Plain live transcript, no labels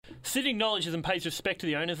SYN acknowledges and pays respect to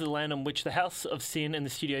the owners of the land on which the House of SYN and the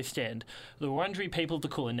studio stand, the Wurundjeri people of the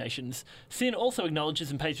Kulin Nations. SYN also acknowledges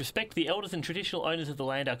and pays respect to the elders and traditional owners of the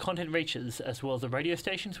land our content reaches, as well as the radio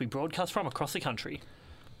stations we broadcast from across the country.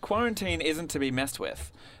 Quarantine isn't to be messed with.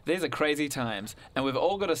 These are crazy times, and we've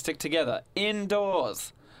all got to stick together,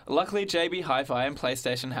 indoors. Luckily, JB Hi-Fi and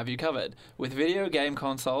PlayStation have you covered, with video game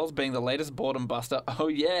consoles being the latest boredom buster. Oh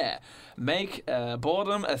yeah! Make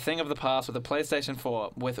boredom a thing of the past with a PlayStation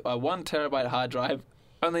 4 with a 1TB hard drive,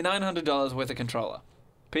 only $900 with a controller.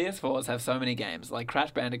 PS4s have so many games, like Crash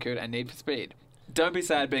Bandicoot and Need for Speed. Don't be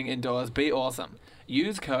sad being indoors, be awesome.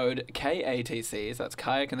 Use code KATC, so that's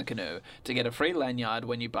Kayak in the Canoe, to get a free lanyard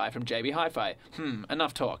when you buy from JB Hi-Fi.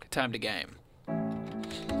 Enough talk, time to game.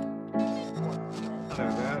 Hello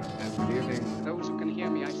there, and good evening. Those who can hear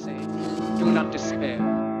me, I say, do not despair.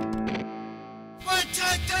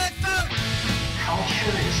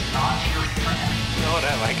 Culture is not your friend. You know what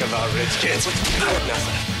I like about rich kids?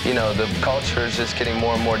 Nothing. You know, the culture is just getting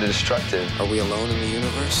more and more destructive. Are we alone in the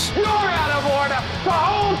universe? You're out of order! The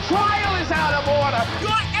whole trial is out of order!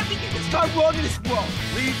 Everything is done wrong in this world!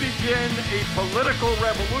 We begin a political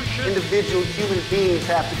revolution. Individual human beings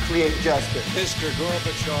have to create justice. Mr.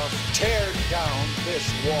 Gorbachev, tear down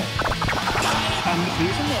this wall.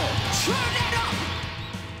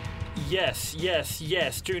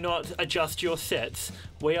 Yes. Do not adjust your sets.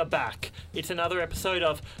 We are back. It's another episode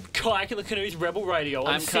of Kayak in the Canoe's Rebel Radio.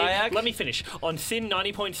 I'm Kayak. Let me finish. On SYN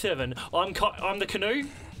 90.7, I'm the Canoe.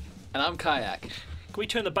 And I'm Kayak. Can we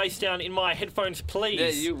turn the bass down in my headphones, please?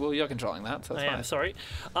 Yeah, you're controlling that, so that's fine. I am, sorry.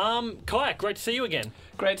 Kayak, great to see you again.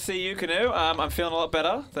 Great to see you, Canoe. I'm feeling a lot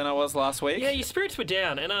better than I was last week. Yeah, your spirits were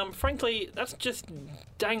down, and frankly, that's just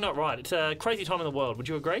dang not right. It's a crazy time in the world. Would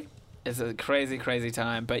you agree? It's a crazy, crazy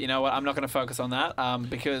time. But you know what? I'm not going to focus on that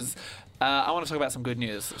because I want to talk about some good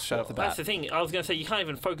news straight off the bat. That's the thing. I was going to say, you can't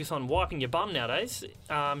even focus on wiping your bum nowadays.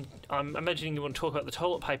 I'm imagining you want to talk about the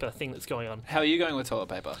toilet paper thing that's going on. How are you going with toilet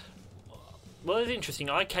paper? Well, it's interesting.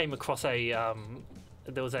 I came across there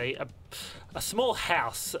was a small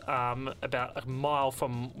house about a mile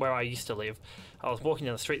from where I used to live. I was walking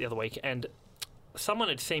down the street the other week, and someone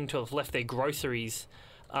had seemed to have left their groceries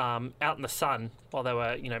out in the sun while they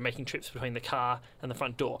were, making trips between the car and the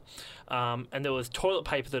front door. And there was toilet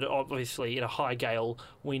paper that obviously in a high gale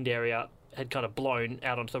wind area had kind of blown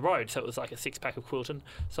out onto the road. So it was like a 6-pack of Quilton.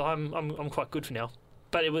 So I'm quite good for now.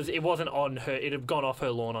 But it wasn't on her. It had gone off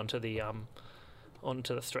her lawn onto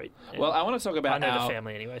the street. And well, I want to talk about I know the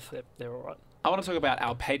family anyway, so they're all right. I want to talk about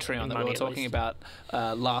our Patreon that we were talking about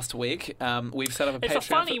last week. We've set up a Patreon. It's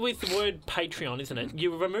funny with the word Patreon, isn't it?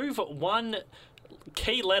 You remove one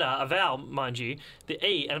key letter, a vowel, mind you, the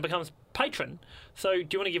E, and it becomes patron. So do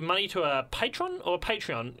you want to give money to a patron or a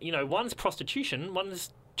Patreon? One's prostitution,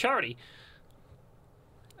 one's charity.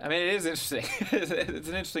 I mean, it is interesting. It's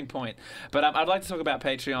an interesting point. But I'd like to talk about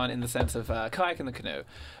Patreon in the sense of Kayak in the Canoe.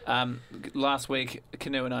 Last week,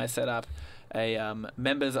 Canoe and I set up a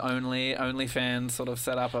members-only, OnlyFans sort of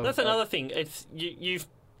setup. That's another thing. It's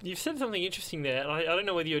You've said something interesting there, and I don't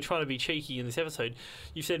know whether you're trying to be cheeky in this episode.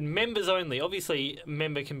 You've said members only. Obviously,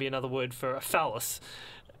 member can be another word for a phallus.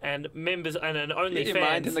 And members and an OnlyFans. Your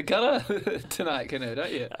mind in the gutter tonight, Canoe,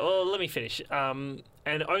 don't you? Well, let me finish. And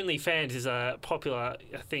OnlyFans is a popular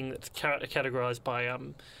thing that's categorised by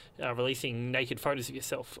releasing naked photos of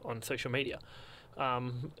yourself on social media.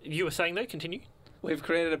 You were saying though, continue. We've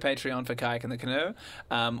created a Patreon for Kayak in the Canoe.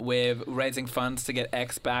 We're raising funds to get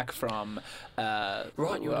X back from a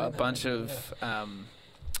bunch of,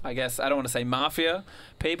 I guess, I don't want to say mafia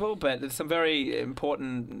people, but there's some very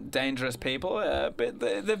important, dangerous people. But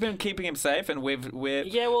they've been keeping him safe, and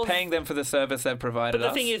we're paying them for the service they've provided us.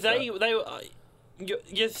 But the thing is,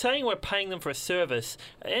 you're saying we're paying them for a service.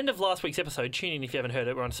 At the end of last week's episode, tune in if you haven't heard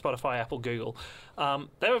it, we're on Spotify, Apple, Google.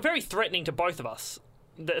 They were very threatening to both of us.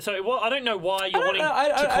 So I don't know why you're wanting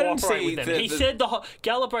to cooperate with them. He said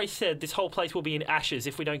Galbraith said this whole place will be in ashes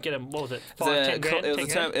if we don't get him. What was it? 10 grand?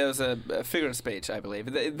 It was a figure of speech, I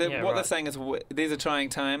believe. What they're saying is these are trying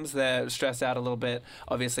times. They're stressed out a little bit,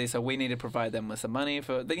 obviously. So we need to provide them with some money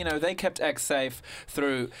for. They kept X safe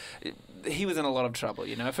through. He was in a lot of trouble,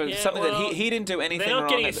 for something that he didn't do anything wrong. They're not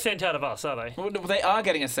getting a cent out of us, are they? Well, they are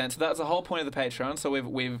getting a cent. So that's the whole point of the Patreon. So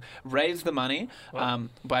we've raised the money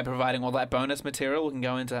by providing all that bonus material. We can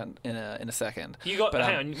go into in a second. Hang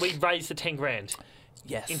on. We raised the 10 grand.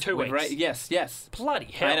 Yes. In 2 weeks. Yes. Bloody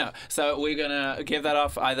hell. I know. So we're gonna give that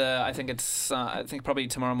off either. I think probably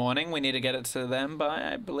tomorrow morning. We need to get it to them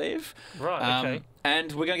by, I believe. Right. Okay.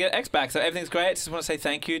 And we're going to get X back. So everything's great. Just want to say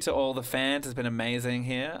thank you to all the fans. It's been amazing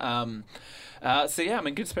here. I'm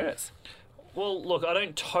in good spirits. Well, look, I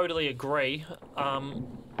don't totally agree.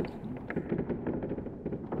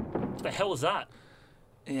 What the hell is that?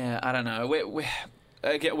 Yeah, I don't know.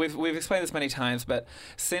 Again, we've explained this many times, but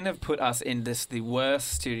SYN have put us in the worst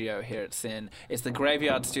studio here at SYN. It's the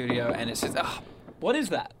Graveyard Studio, and it's just what is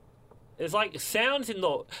that? There's like sounds in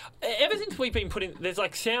the. Ever since we've been putting, there's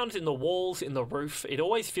like sounds in the walls, in the roof. It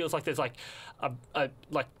always feels like there's like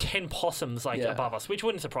like 10 possums above us, which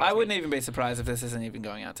wouldn't surprise me. I wouldn't even be surprised if this isn't even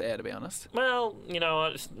going out to air, to be honest. Well,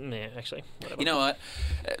 actually, whatever. You know what?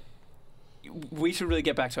 We should really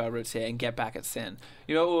get back to our roots here and get back at SYN.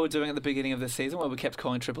 You know what we were doing at the beginning of this season, where we kept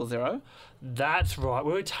calling 000? That's right.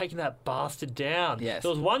 We were taking that bastard down. Yes. There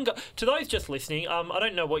was one guy. To those just listening, I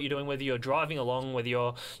don't know what you're doing, whether you're driving along, whether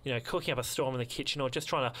you're cooking up a storm in the kitchen, or just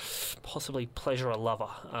trying to possibly pleasure a lover.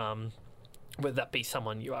 Whether that be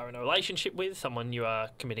someone you are in a relationship with, someone you are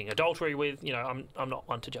committing adultery with. I'm not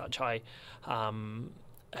one to judge. I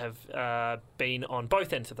have been on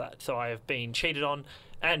both ends of that. So I have been cheated on,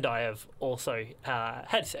 and I have also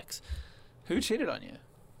had sex. Who cheated on you?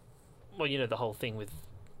 Well, the whole thing with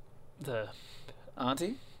the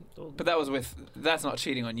auntie. But that's not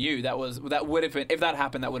cheating on you. That would have been, if that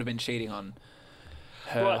happened, that would have been cheating on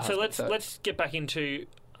her. Right. Husband. So let's get back into.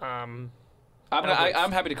 I'm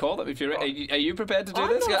happy to call them if you're. Are you prepared to do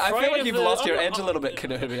this? I feel like you've lost your edge a little bit,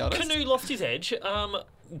 Canoe. To be honest, Canoe lost his edge.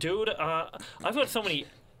 Dude, I've got so many.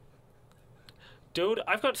 Dude,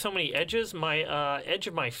 I've got so many edges. My edge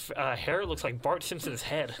of my hair looks like Bart Simpson's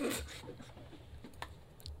head.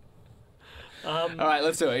 All right,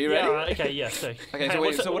 let's do it. Are you ready? Okay, yeah. So, okay,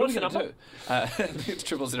 hey, so what are we going to do? It's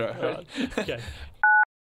 000. Right? Okay.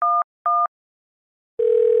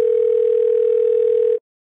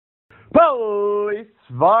 Police,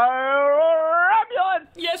 fire, ambulance!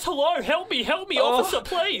 Yes, hello. Help me, officer,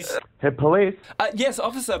 please. Hey, police. Yes,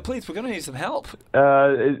 officer, please. We're going to need some help.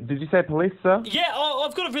 Did you say police, sir? Yeah,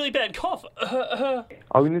 I've got a really bad cough.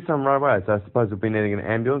 We need some right away. So I suppose we'll be needing an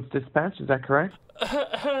ambulance dispatch. Is that correct?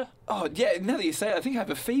 Oh, yeah, now that you say it, I think I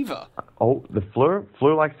have a fever. Oh, the flu?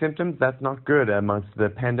 Flu-like symptoms? That's not good amongst the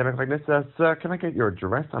pandemic like this. Sir, can I get your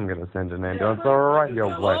address? I'm going to send an ambulance. All right, you're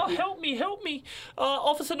right. Oh, help me.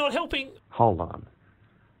 Officer not helping. Hold on.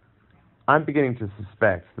 I'm beginning to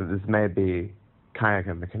suspect that this may be Kayak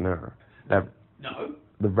and the Canoe. No.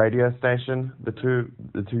 The radio station, the two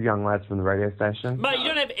young lads from the radio station. Mate, you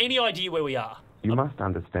don't have any idea where we are. You must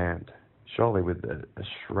understand, surely with a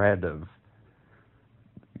shred of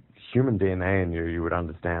human DNA in you, you would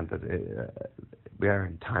understand that we are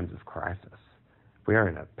in times of crisis. We are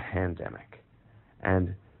in a pandemic.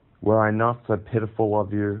 And were I not so pitiful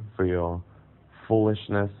of you for your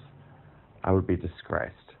foolishness, I would be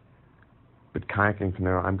disgraced. But Kayak and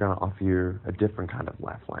Canoe, I'm going to offer you a different kind of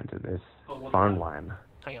lifeline to this phone line.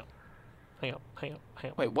 Hang on.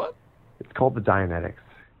 Wait, what? It's called the Dianetics,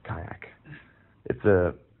 Kayak. It's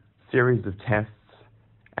a series of tests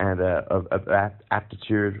and of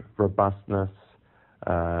aptitude, robustness,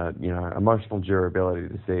 emotional durability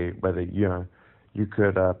to see whether you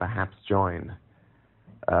could perhaps join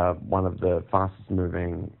one of the fastest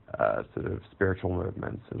moving sort of spiritual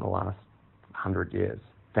movements in the last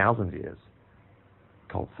 1,000 years,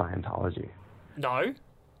 called Scientology. No.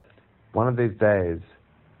 One of these days,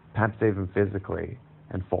 perhaps even physically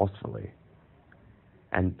and forcefully,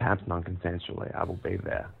 and perhaps non-consensually, I will be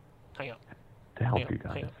there. Hang on. To help you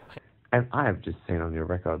guys. And I have just seen on your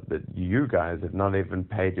record that you guys have not even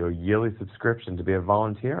paid your yearly subscription to be a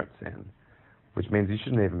volunteer at SYN, which means you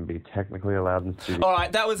shouldn't even be technically allowed in the studio. All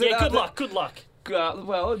right, that was it. Yeah, good luck.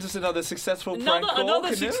 Well, just another successful prank call.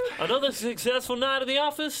 Another successful night at the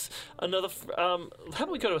office. How about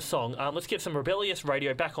we go to a song? Let's get some rebellious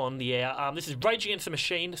radio back on the air. This is Rage Against the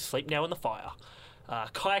Machine, Sleep Now in the Fire.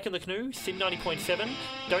 Kayak and the Canoe, SYN 90.7.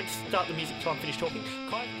 Don't start the music until I'm finished talking.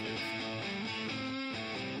 Kayak and the Canoe.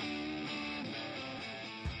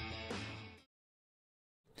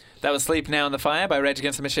 That was Sleep Now in the Fire by Rage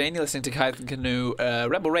Against the Machine. You're listening to Kayak and Canoe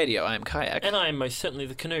Rebel Radio. I'm Kayak. And I am most certainly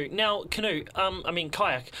the Canoe. Now,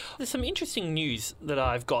 Kayak, there's some interesting news that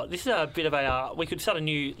I've got. This is a bit of we could start a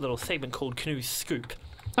new little segment called Canoe Scoop.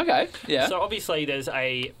 Okay, yeah. So obviously there's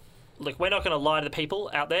we're not going to lie to the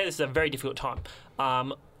people out there. This is a very difficult time.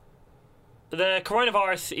 The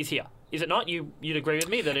coronavirus is here. Is it not? You'd agree with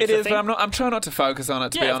me that it's it is, but I'm trying not to focus on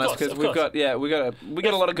it, to be honest, because we got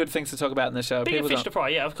a lot of good things to talk about in the show. Bigger fish to fry,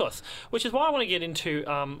 yeah, of course. Which is why I want to get into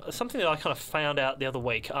something that I kind of found out the other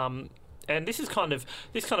week. And this kind of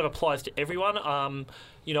applies to everyone.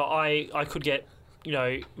 I could get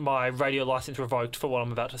my radio license revoked for what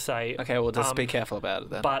I'm about to say. Okay, well, just be careful about it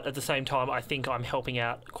then. But at the same time, I think I'm helping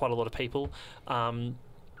out quite a lot of people.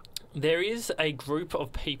 There is a group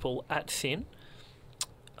of people at SYN.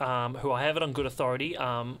 who I have it on good authority.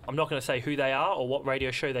 I'm not going to say who they are or what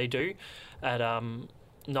radio show they do at 9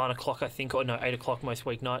 o'clock, I think, or no, 8 o'clock most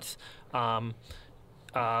weeknights. I'll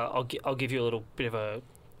give you a little bit of a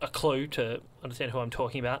clue to understand who I'm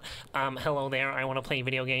talking about. Hello there, I want to play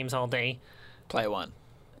video games all day. Play one.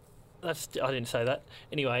 I didn't say that.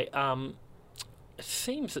 Anyway, it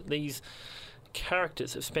seems that these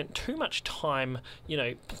characters have spent too much time,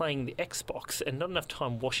 playing the Xbox and not enough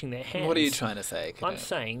time washing their hands. What are you trying to say? I'm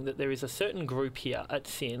saying that there is a certain group here at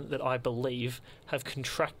SYN that I believe have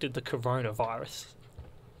contracted the coronavirus.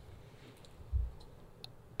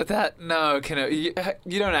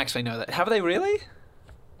 You don't actually know that. Have they really?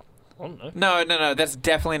 I don't know. No, that's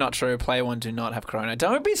definitely not true. Player one do not have corona.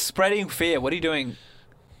 Don't be spreading fear. What are you doing?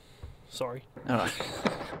 Sorry. All right.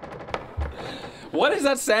 What is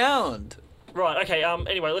that sound? Right, okay,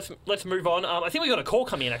 anyway, let's move on. I think we got a call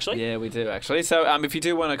coming in, actually. Yeah, we do, actually. So if you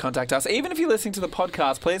do want to contact us, even if you're listening to the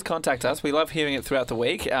podcast, please contact us. We love hearing it throughout the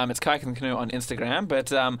week. It's Kayak and the Canoe on Instagram.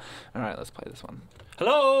 But, all right, let's play this one.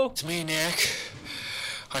 Hello? It's me, Nick.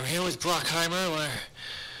 I'm here with Bruckheimer.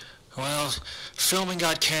 Filming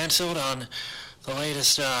got cancelled on the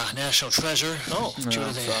latest National Treasure. Due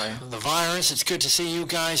to the virus. It's good to see you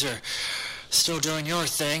guys are still doing your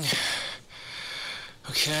thing.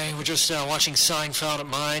 Okay, we're just watching Seinfeld at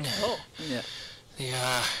mine. Oh, yeah.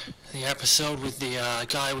 The episode with the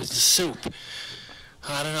guy with the soup.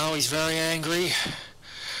 I don't know, he's very angry.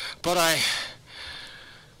 But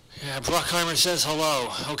Bruckheimer says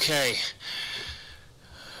hello. Okay.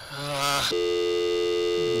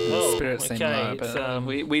 Spirits seem low, but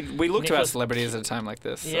we look to our celebrities at a time like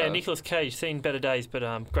this. Yeah, Nicolas Cage, seen better days, but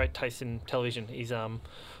great taste in television. He's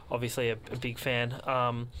obviously a big fan.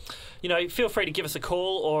 Feel free to give us a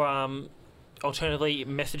call or alternatively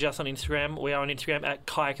message us on Instagram. We are on Instagram at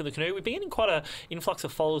Kayak and the Canoe. We've been getting quite an influx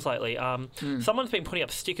of followers lately. Someone's been putting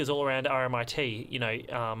up stickers all around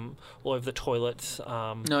RMIT, all over the toilets. We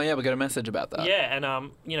got a message about that. Yeah,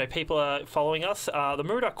 and people are following us. The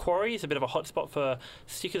Murdoch Quarry is a bit of a hotspot for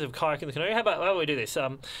stickers of Kayak and the Canoe. How about we do this?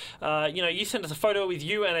 You send us a photo with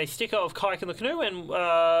you and a sticker of Kayak and the Canoe, and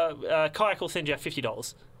Kayak will send you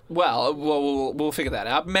 $50. Well, we'll figure that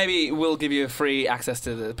out. Maybe we'll give you free access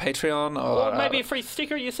to the Patreon, or maybe a free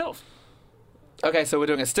sticker yourself. Okay, so we're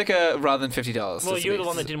doing a sticker rather than $50. Well, you're the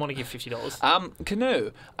one that didn't want to give $50.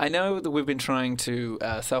 Canoe, I know that we've been trying to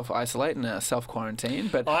self-isolate and self-quarantine,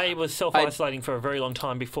 but I was self-isolating for a very long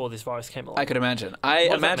time before this virus came along. I could imagine. I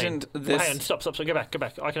imagined this. Hang on, stop. Go back.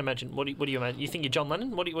 I can imagine. What do you imagine? You think you're John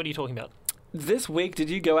Lennon? What are you talking about? This week, did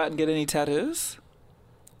you go out and get any tattoos?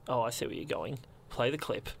 Oh, I see where you're going. Play the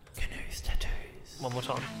clip. Canoe's tattoos. One more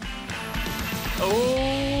time.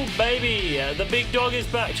 Oh, baby. The big dog is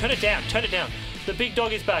back. Turn it down. The big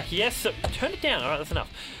dog is back. Yes. Turn it down. All right, that's enough.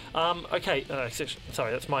 Okay.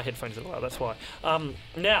 Sorry, that's my headphones as well. That's why.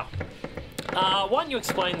 Now, why don't you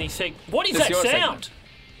explain the What is that sound? Segment.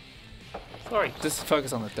 Sorry. Just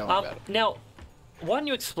focus on the dog about it. Now, why don't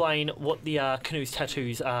you explain what the Canoe's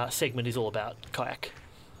Tattoos segment is all about, Kayak?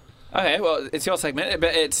 Okay, well, it's your segment,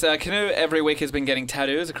 but it's Canoe every week has been getting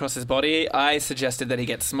tattoos across his body. I suggested that he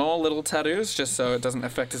get small little tattoos just so it doesn't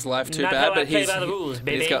affect his life too bad, but he's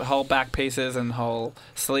got whole back pieces and whole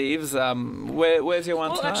sleeves. Where's your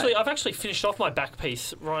one tonight? Actually, I've actually finished off my back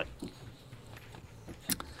piece, right?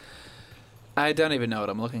 I don't even know what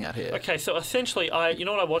I'm looking at here. Okay, so essentially, you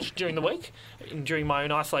know what I watched during the week, during my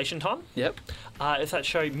own isolation time? Yep. It's that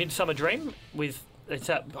show Midsummer Dream, it's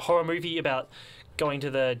that horror movie about going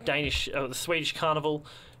to the the Swedish carnival,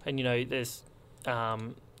 and there's,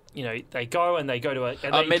 they go to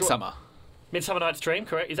a Midsummer. Midsummer Night's Dream,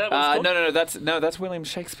 correct? Is that what it's called? No, that's William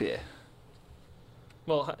Shakespeare.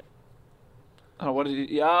 Well,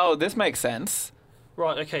 this makes sense.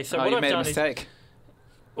 Right. Okay. So what you I've made done a mistake.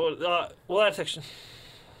 That's actually.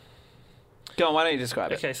 Go on, why don't you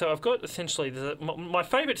describe it? Okay, so I've got essentially my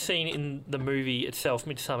favourite scene in the movie itself,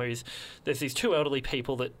 Midsummer, is there's these two elderly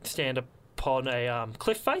people that stand upon a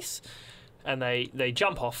cliff face, and they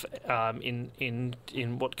jump off in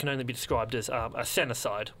what can only be described as a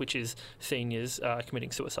centicide, which is seniors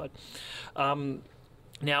committing suicide.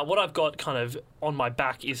 Now, what I've got kind of on my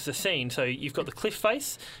back is the scene. So you've got the cliff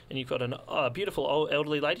face, and you've got a beautiful old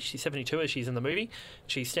elderly lady. She's 72 as she's in the movie.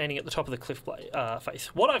 She's standing at the top of the cliff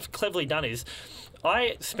face. What I've cleverly done is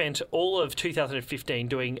I spent all of 2015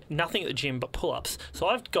 doing nothing at the gym but pull-ups. So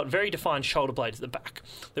I've got very defined shoulder blades at the back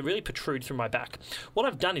that really protrude through my back. What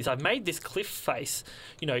I've done is I've made this cliff face,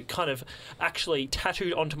 kind of actually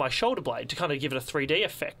tattooed onto my shoulder blade to kind of give it a 3D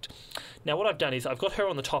effect. Now, what I've done is I've got her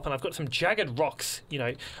on the top, and I've got some jagged rocks,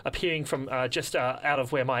 appearing from just out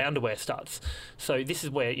of where my underwear starts. So this is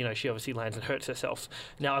where, she obviously lands and hurts herself.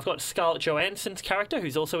 Now, I've got Scarlett Johansson's character,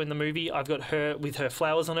 who's also in the movie. I've got her with her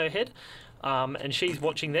flowers on her head. And she's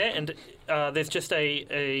watching there, and there's just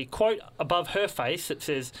a quote above her face that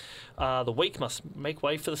says, "The weak must make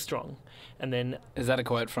way for the strong." And then... Is that a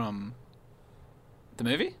quote from the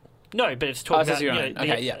movie? No, but it's talking about...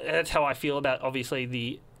 Okay, that's how I feel about, obviously,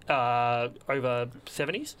 the over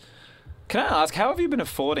 70s. Can I ask, how have you been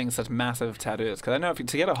affording such massive tattoos? Because I know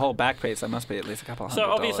to get a whole back piece, there must be at least a couple $100. So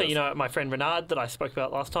obviously, my friend Renard that I spoke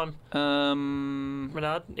about last time.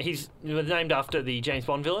 Renard, he's named after the James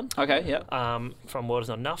Bond villain. Okay, yeah. From World Is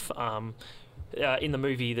Not Enough. In the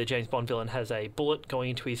movie, the James Bond villain has a bullet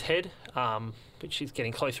going into his head, which is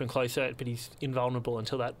getting closer and closer, but he's invulnerable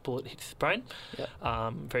until that bullet hits his brain.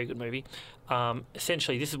 Yeah. Very good movie.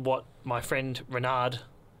 Essentially, this is what my friend Renard's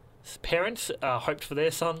parents hoped for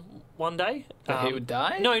their son one day. That he would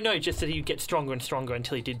die? No, just that he would get stronger and stronger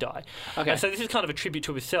until he did die. Okay. So this is kind of a tribute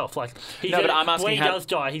to himself. Like, but I'm asking when he does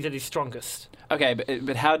die, he's at his strongest. Okay,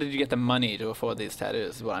 but how did you get the money to afford these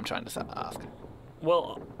tattoos is what I'm trying to ask.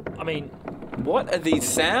 Well, I mean... What are these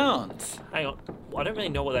sounds? Hang on. I don't really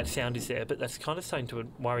know what that sound is there, but that's kind of starting to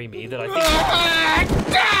worry me that I think...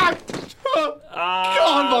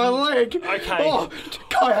 God, my leg! Okay. Oh,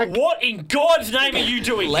 Kayak! What in God's name are you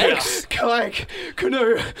doing Lex! here? Kayak!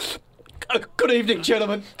 Canoe! Good evening,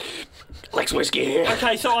 gentlemen. Lex Whiskey here.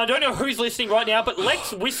 Okay, so I don't know who's listening right now, but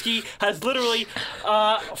Lex Whiskey has literally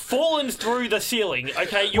fallen through the ceiling.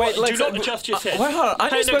 Okay, do not adjust your set. Wait, hold on.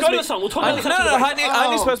 Go to the song. We'll talk about this after the break.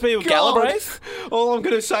 Aren't you supposed to be with Galbraith? All I'm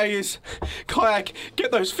going to say is, Kayak,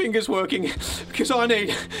 get those fingers working, because I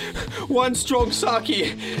need one strong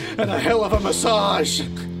sake and a hell of a massage.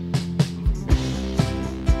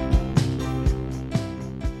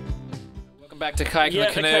 Back to Kayak in the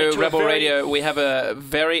Canoe, Rebel Radio. We have a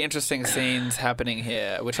very interesting scenes happening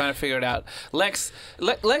here. We're trying to figure it out. Lex,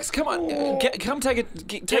 come on, come take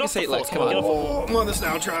a seat, Lex. Come on. I'm on the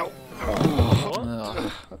snail trail.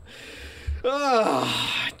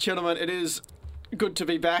 Gentlemen, it is good to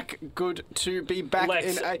be back. Good to be back.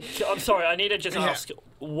 Lex, I'm sorry. I need to just ask.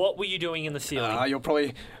 What were you doing in the ceiling? You're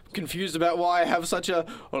probably confused about why I have such a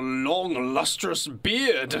long, lustrous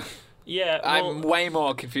beard. Yeah, I'm way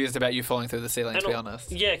more confused about you falling through the ceiling, to be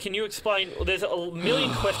honest. Yeah, can you explain? There's a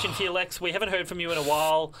million questions here, Lex. We haven't heard from you in a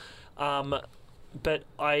while, but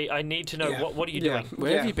I need to know what are you doing?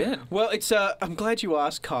 Where have you been? Well, it's I'm glad you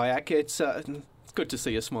asked, Kayak. It's good to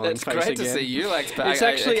see a smiling face again. It's great to see you, Lex. But it's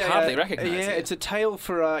actually I hardly recognise you. It's a tale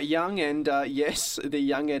for young and yes, the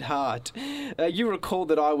young at heart. You recall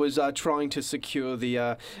that I was trying to secure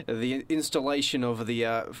the installation of the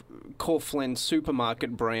Kaufland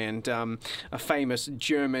supermarket brand, a famous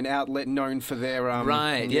German outlet known for their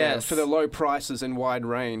for their low prices and wide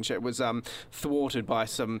range. It was thwarted by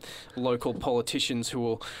some local politicians who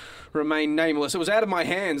will remain nameless. It was out of my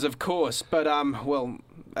hands, of course, but well,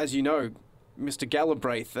 as you know, Mr.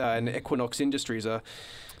 Galbraith and Equinox Industries are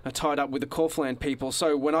tied up with the Kaufland people.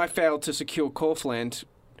 So when I failed to secure Kaufland,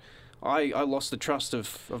 I lost the trust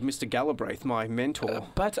of Mr. Galbraith, my mentor.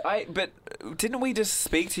 But didn't we just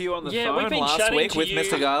speak to you on the phone we've been last week with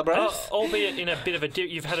Mr. Galbraith? Albeit in a bit of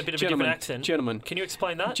you've had a bit of a different accent. Gentlemen, can you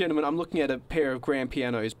explain that? Gentlemen, I'm looking at a pair of grand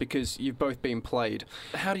pianos because you've both been played.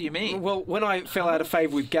 How do you mean? Well, when I fell out of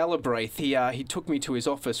favour with Galbraith, he took me to his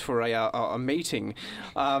office for a meeting.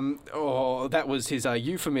 That was his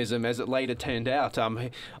euphemism, as it later turned out.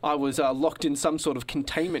 I was locked in some sort of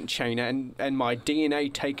containment chain and my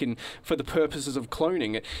DNA taken for the purposes of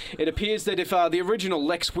cloning. It appears that if the original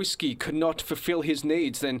Lex Whiskey could not fulfill his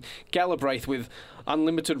needs, then Galbraith, with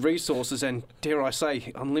unlimited resources and, dare I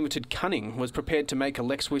say, unlimited cunning, was prepared to make a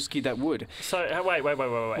Lex Whiskey that would. So,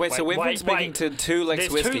 wait. So we've been speaking to two Lex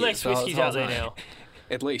Whiskeys. There's two Lex Whiskeys out there now.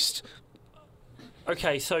 At least.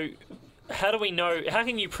 Okay, so how do we know? How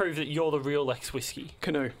can you prove that you're the real Lex Whiskey?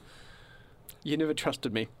 Canoe, you never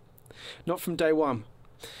trusted me. Not from day one.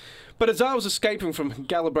 But as I was escaping from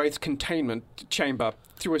Galbraith's containment chamber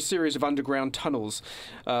through a series of underground tunnels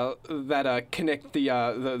that connect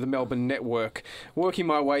the Melbourne network, working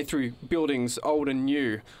my way through buildings old and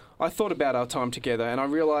new, I thought about our time together and I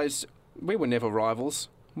realised we were never rivals.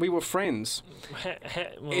 We were friends.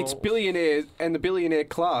 It's billionaires and the billionaire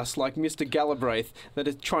class, like Mr. Galbraith, that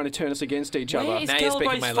are trying to turn us against each other. Now you're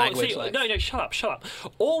speaking my language. No, shut up.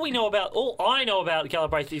 All I know about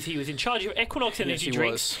Galbraith is he was in charge of Equinox Energy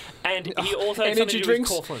Drinks, and he also had Energy Drinks.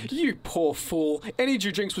 Kaufland. You poor fool.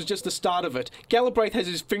 Energy Drinks was just the start of it. Galbraith has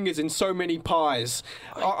his fingers in so many pies.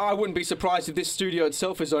 I wouldn't be surprised if this studio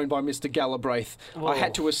itself is owned by Mr. Galbraith. Whoa. I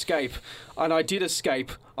had to escape, and I did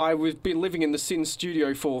escape. I've been living in the Sin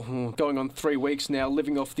studio for going on 3 weeks now,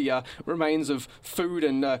 living off the remains of food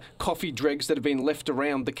and coffee dregs that have been left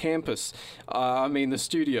around the campus. The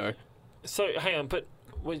studio. So, hang on, but...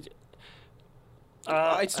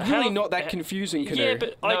 it's really not that confusing, Canoe. Yeah,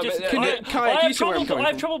 but I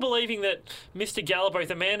have trouble believing that Mr. Galbraith,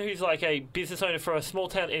 the man who's like a business owner for a small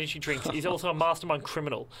town energy drinks, is also a mastermind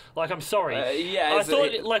criminal. Like, I'm sorry. I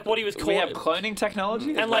thought what he was calling. We have cloning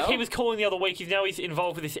technology, and he was calling the other week. He's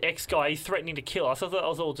involved with this ex guy. He's threatening to kill us. I thought that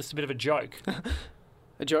was all just a bit of a joke.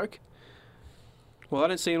 A joke? Well, I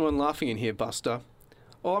don't see anyone laughing in here, Buster.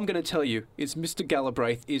 All I'm going to tell you is Mr.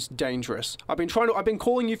 Galbraith is dangerous. I've been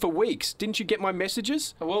calling you for weeks. Didn't you get my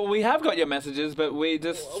messages? Well, we have got your messages, but we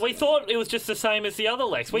thought it was just the same as the other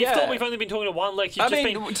Lex. We thought we've only been talking to one Lex. You're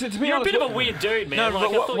a bit of a weird dude, man.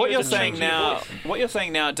 What you're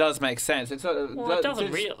saying now does make sense. It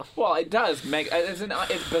doesn't really. Well, it does make.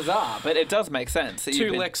 It's bizarre, but it does make sense.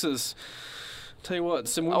 Two Lexes. Tell you what,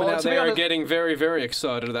 some women out there are getting very, very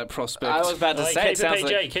excited at that prospect. I was about to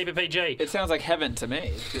say, keep it PG. It sounds like heaven to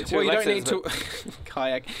me. Well, you don't need to...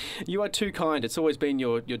 Kayak, you are too kind. It's always been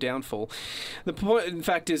your downfall. The point, in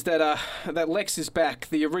fact, is that that Lex is back,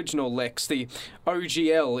 the original Lex, the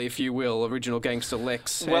OGL, if you will, original gangster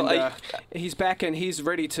Lex. Well, and, he's back and he's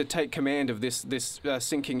ready to take command of this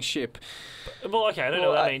sinking ship. Well, okay, I don't know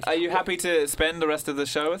what that means. Are you happy to spend the rest of the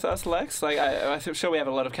show with us, Lex? I'm sure we have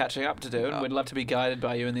a lot of catching up to do, and we'd love to be guided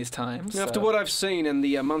by you in these times. After what I've seen and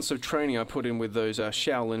the months of training I put in with those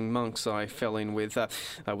Shaolin monks I fell in with,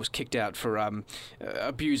 I was kicked out for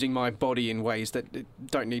abusing my body in ways that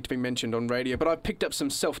don't need to be mentioned on radio, but I've picked up some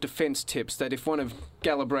self-defense tips that if one of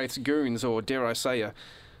Galbraith's goons, or dare I say a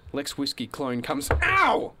Lex Whiskey clone comes...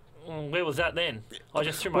 Ow! Where was that then? I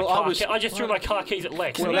just threw my car keys at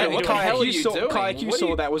Lex. Well, Kayak, you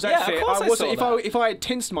saw that. Was that fair? If I had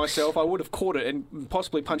tensed myself, I would have caught it and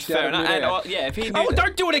possibly punched it out. If he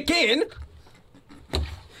don't do it again.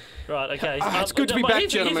 Right. Okay. It's good to be back,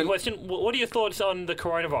 gentlemen. Here's a question. What are your thoughts on the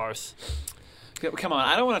coronavirus? Come on,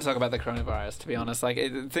 I don't want to talk about the coronavirus. To be honest,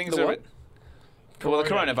 things are. Well, the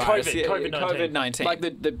coronavirus, COVID-19. Like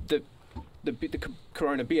the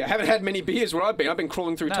Corona beer. I haven't had many beers where I've been. I've been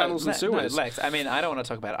crawling through tunnels and sewers. No, Lex, I don't want to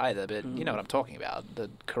talk about it either, but you know what I'm talking about. The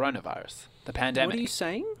coronavirus. The pandemic. What are you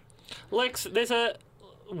saying? Lex, there's a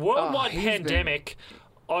worldwide pandemic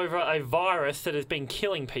over a virus that has been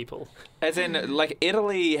killing people. As in,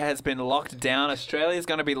 Italy has been locked down. Australia's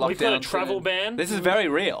going to be locked down. We've got a travel ban. This is very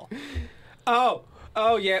real. Oh,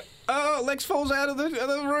 yeah. Oh, Lex falls out of the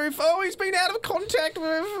roof. Oh, he's been out of contact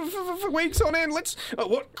for weeks on end.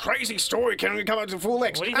 What crazy story can we come up to for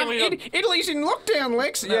Lex? What do you think Italy's in lockdown,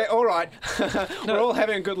 Lex. No. Yeah, all right. We're all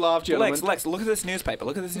having a good laugh, gentlemen. Lex, look at this newspaper.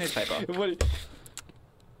 Where'd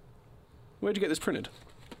you get this printed?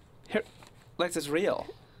 Lex, it's real.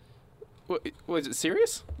 Was it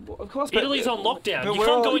serious? Well, of course, Italy's on lockdown. You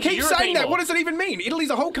can't go into Europe keep saying anymore. that. What does it even mean? Italy's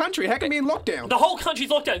a whole country. How can it be in lockdown? The whole country's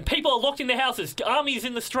locked down. People are locked in their houses. Armies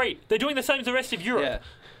in the street. They're doing the same as the rest of Europe.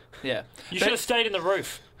 Yeah. You should have stayed in the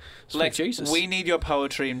roof. Lex, Jesus. We need your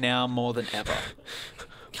poetry now more than ever.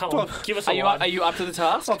 Come on, give us a line. Are you up to the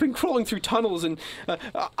task? I've been crawling through tunnels and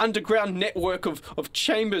underground network of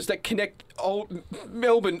chambers that connect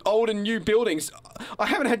Melbourne old and new buildings. I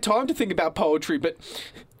haven't had time to think about poetry, but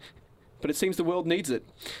it seems the world needs it.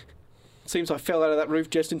 It seems I fell out of that roof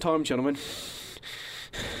just in time, gentlemen.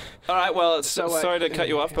 All right, well, sorry to cut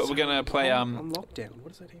you off, but we're going to play... on lockdown. What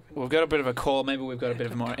does that even mean? We've got a bit of a call. Maybe we've got a bit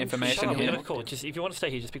of more information here. Cool. Just, if you want to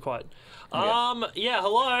stay here, just be quiet. Hello.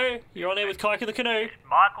 You're on air with Kayak in the Canoe.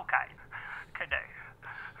 Michael Cave. Canoe.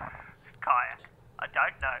 Kayak. I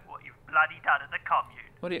don't know what you've bloody done at the commune.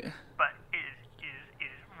 What do you... But it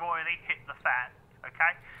is royally hit the fan,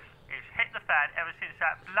 okay? It's hit the fan ever since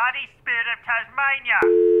that bloody Spirit of Tasmania.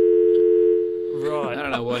 Right. I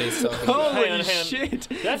don't know what he's talking about. Hang on. Shit.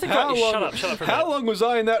 That's a great... Shut up for a minute. How long was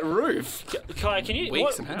I in that roof? Kai, can you...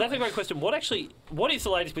 That's a great question. What is the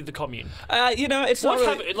latest with the commune? It's not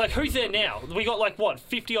really... who's there now? We got,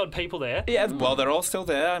 50-odd people there? Yeah, well, they're all still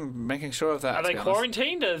there. I'm making sure of that. Are they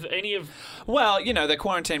quarantined? Have any of... Well, they're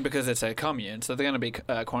quarantined because it's a commune, so they're going to be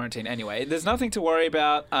quarantined anyway. There's nothing to worry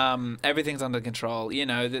about. Everything's under control.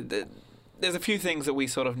 There's a few things that we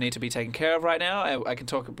sort of need to be taken care of right now. I can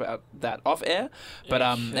talk about that off air, but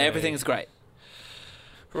everything's great.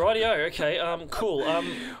 Rightio, okay, cool.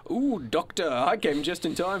 Ooh, doctor, I came just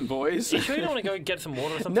in time, boys. You sure you don't want to go get some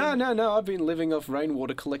water or something? No, I've been living off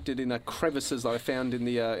rainwater collected in crevices I found in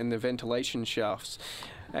the ventilation shafts.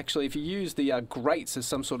 Actually, if you use the grates as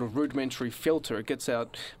some sort of rudimentary filter, it gets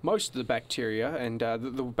out most of the bacteria, and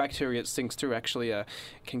the bacteria it sinks through actually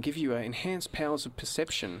can give you enhanced powers of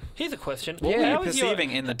perception. Here's a question. What were you How is your-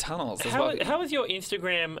 perceiving in the tunnels as well? How has your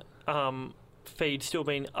Instagram feed still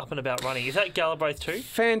been up and about running? Is that Galbraith too?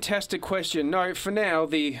 Fantastic question. No, for now,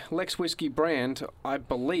 the Lex Whiskey brand, I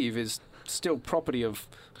believe, is still property of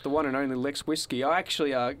the one and only Lex Whiskey. I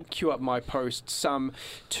actually queue up my posts some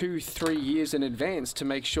 2-3 years in advance to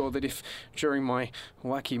make sure that if during my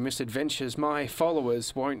wacky misadventures my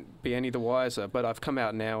followers won't be any the wiser. But I've come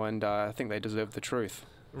out now, and I think they deserve the truth.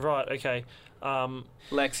 Right. Okay.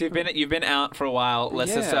 Lex, you've been out for a while.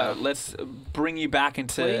 Let's bring you back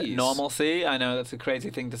into Please. normalcy. I know that's a crazy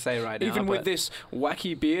thing to say right now. Even with this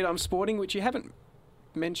wacky beard I'm sporting, which you haven't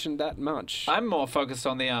mentioned that much. I'm more focused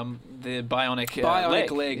on the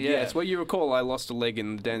bionic leg. Yes. Well, you recall I lost a leg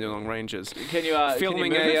in the Dandenong Ranges. Can you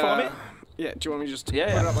filming can you move it for me? Yeah. Do you want me to just put it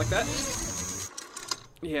up like that?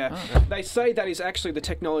 Yeah. Oh. They say that is actually the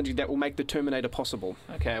technology that will make the Terminator possible.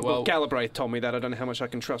 Okay. Well, Galbraith told me that. I don't know how much I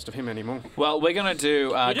can trust of him anymore. Well, we're gonna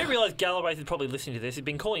do. You do realise Galbraith is probably listening to this. He's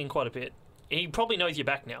been calling in quite a bit. He probably knows you're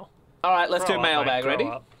back now. All right. Let's do mailbag. Ready?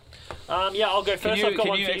 Yeah, I'll go first. I've got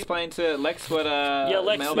one can you for you. explain to Lex what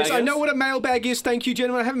Lex, mailbag is? I know what a mailbag is. Thank you,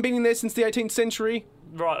 gentlemen. I haven't been in there since the 18th century.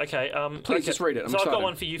 Right. Okay. Please just read it. I'm so excited. I've got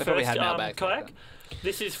one for you They probably first, had mailbag Kayak.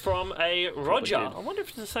 This is from a Roger. did. I wonder if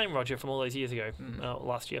it's the same Roger from all those years ago,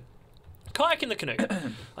 last year. Kayak in the canoe.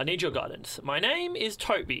 I need your guidance. My name is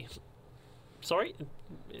Toby. Sorry,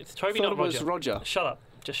 it's Toby, Thought not it was Roger. Roger. Shut up.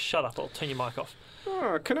 Just shut up. I'll turn your mic off.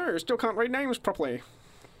 Oh, canoe. Still can't read names properly.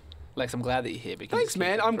 Lex, I'm glad that you're here. Because Thanks,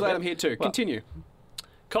 man. I'm glad I'm here too. Well, Continue.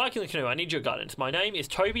 Kayak in the canoe, I need your guidance. My name is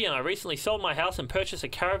Toby, and I recently sold my house and purchased a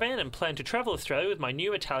caravan and plan to travel Australia with my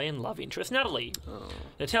new Italian love interest,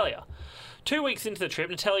 Natalia. 2 weeks into the trip,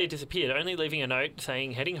 Natalia disappeared, only leaving a note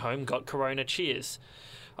saying, heading home, got corona, cheers.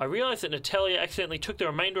 I realised that Natalia accidentally took the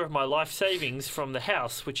remainder of my life savings from the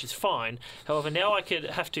house, which is fine. However, now I could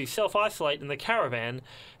have to self-isolate in the caravan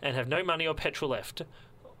and have no money or petrol left.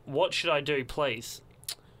 What should I do, please?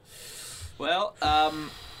 Well,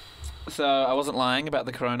 so I wasn't lying about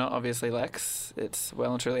the corona, obviously, Lex. It's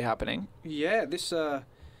well and truly happening. Yeah, this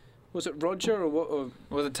was it Roger or what? Or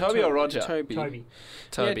was it Toby or Roger? Toby. Toby.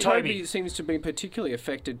 Yeah, Toby seems to be particularly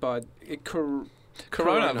affected by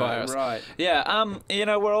Coronavirus. Right. Yeah,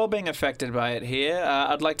 we're all being affected by it here.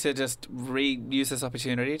 I'd like to just use this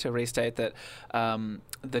opportunity to restate that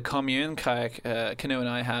the commune Kayak, Canoe and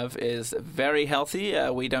I have is very healthy.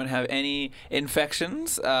 We don't have any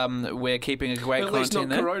infections. We're keeping a great At least not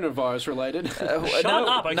quarantine there. coronavirus related. Shut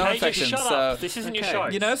up, okay? No infections. Just shut up. This isn't your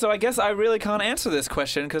show. So I guess I really can't answer this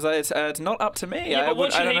question because it's not up to me. Yeah, but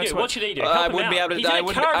what should he do? What should he do? I wouldn't be able to. He's in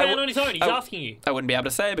a caravan on his own. He's asking you. I wouldn't be able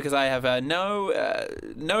to say because I have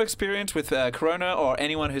no experience with corona or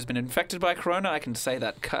anyone who's been infected by corona. I can say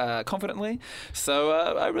that confidently. So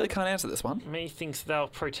I really can't answer this one. Methinks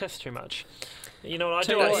they'll protest too much. You know what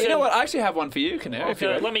I do? You know what? I actually have one for you, Canoe.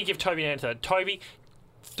 Okay, let me give Toby an answer. Toby,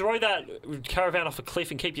 throw that caravan off a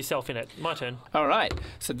cliff and keep yourself in it. My turn. All right.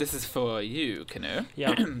 So this is for you, Canoe.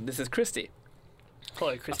 Yeah. This is Christy.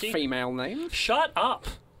 Hello, Christy. A female name. Shut up.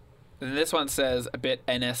 And this one says a bit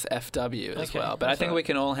NSFW as well, but I think we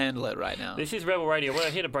can all handle it right now. This is Rebel Radio.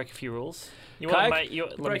 We're here to break a few rules.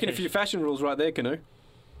 Breaking a few fashion rules right there, Canoe.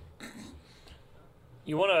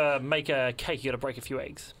 You want to make a cake, you got to break a few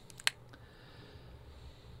eggs.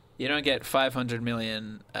 You don't get 500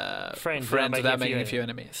 million friends without making a few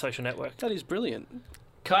enemies. Social network. That is brilliant.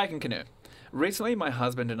 Kayak and Canoe. Recently, my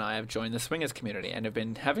husband and I have joined the swingers community and have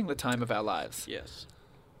been having the time of our lives. Yes.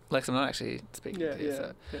 Lex, I'm not actually speaking to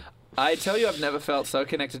you. Yeah. I tell you, I've never felt so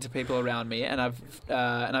connected to people around me, and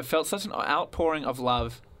I've felt such an outpouring of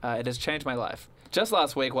love. It has changed my life. Just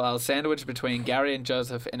last week, while I was sandwiched between Gary and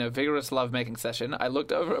Joseph in a vigorous love-making session, I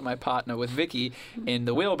looked over at my partner with Vicky in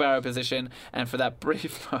the wheelbarrow position, and for that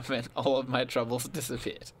brief moment, all of my troubles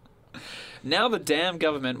disappeared. Now the damn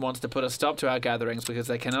government wants to put a stop to our gatherings because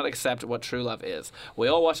they cannot accept what true love is. We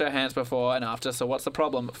all wash our hands before and after, so what's the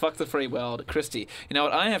problem? Fuck the free world. Christy. You know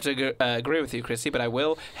what? I have to agree with you, Christy, but I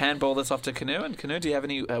will handball this off to Canoe. And Canoe, do you have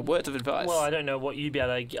any words of advice? Well, I don't know what you'd be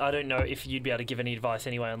able to... I don't know if you'd be able to give any advice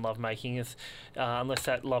anyway on lovemaking, unless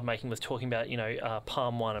that lovemaking was talking about,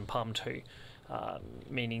 Palm 1 and Palm 2.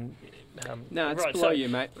 Meaning... no, it's right, below you,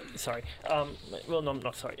 mate. Sorry. Well, no, I'm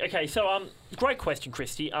not sorry. Okay, so, great question,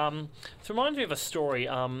 Christy. It reminds me of a story.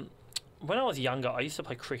 When I was younger, I used to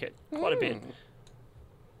play cricket quite a bit.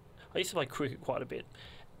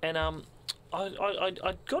 And,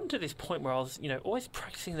 I'd gotten to this point where I was, always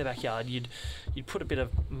practicing in the backyard. You'd put a bit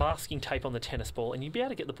of masking tape on the tennis ball, and you'd be able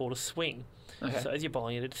to get the ball to swing. Okay. So as you're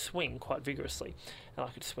bowling it, it'd swing quite vigorously, and I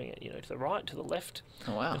could swing it, to the right, to the left.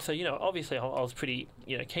 Oh wow! And so obviously I was pretty,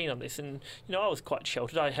 keen on this, and I was quite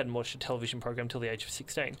sheltered. I hadn't watched a television program till the age of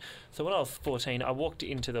 16. So when I was 14, I walked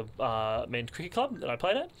into the men's cricket club that I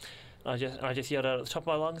played at. And I just yelled out at the top of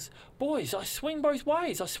my lungs, "Boys, I swing both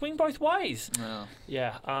ways! I swing both ways!" Wow.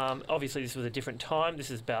 Yeah. Obviously, this was a different time. This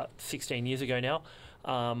is about 16 years ago now,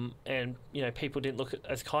 and people didn't look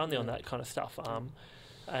as kindly on that kind of stuff.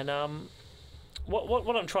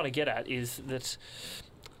 What I'm trying to get at is that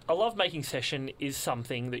a lovemaking session is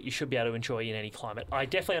something that you should be able to enjoy in any climate. I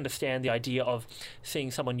definitely understand the idea of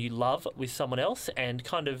seeing someone you love with someone else and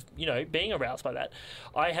kind of, being aroused by that.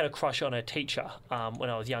 I had a crush on a teacher when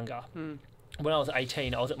I was younger. Mm. When I was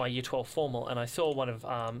 18, I was at my Year 12 formal, and I saw one of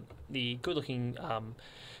the good-looking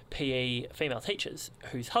PE female teachers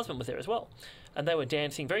whose husband was there as well. And they were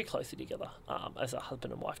dancing very closely together, as a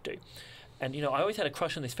husband and wife do. And, I always had a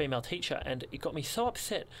crush on this female teacher, and it got me so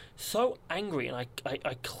upset, so angry, and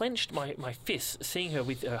I clenched my fists seeing her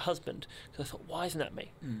with her husband, because I thought, why isn't that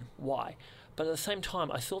me? Mm. Why? But at the same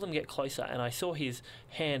time, I saw them get closer, and I saw his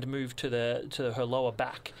hand move to her lower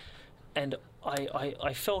back, and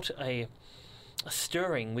I felt a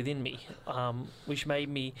stirring within me, which made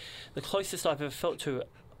me the closest I've ever felt to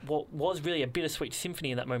what was really a bittersweet symphony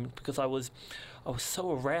in that moment, because I was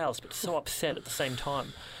so aroused but so upset at the same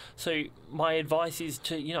time. So my advice is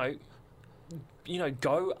to,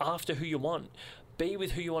 go after who you want. Be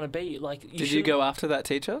with who you want to be. Did you go after that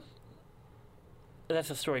teacher?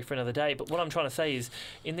 That's a story for another day. But what I'm trying to say is,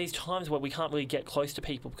 in these times where we can't really get close to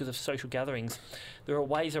people because of social gatherings, there are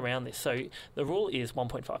ways around this. So the rule is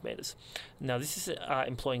 1.5 metres. Now, this is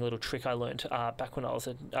employing a little trick I learned back when I was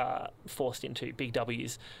forced into big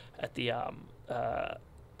W's at the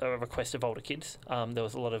a request of older kids. There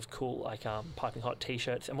was a lot of cool piping hot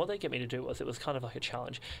T-shirts, and what they get me to do was, it was kind of like a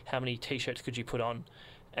challenge. How many T-shirts could you put on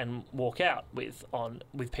and walk out with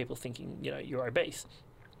people thinking you're obese?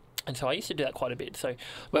 And so I used to do that quite a bit. So,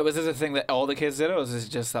 wait, was this a thing that all the kids did, or was this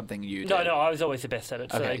just something you did? No, I was always the best at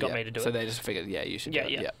it, so they got me to do it. So they just figured, you should do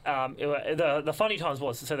it. Yeah. The funny times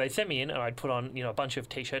was, so they'd send me in, and I'd put on a bunch of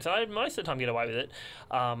T-shirts. I'd most of the time get away with it,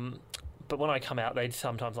 but when I come out, they'd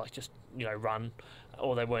sometimes just run,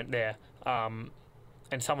 or they weren't there, and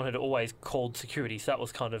someone had always called security. So that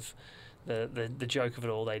was kind of the joke of it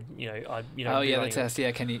all. They'd the test.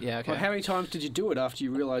 Yeah, can you? Yeah, okay. Well, how many times did you do it after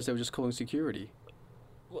you realised they were just calling security?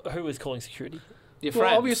 Who was calling security? Your friends.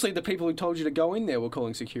 Well, obviously the people who told you to go in there were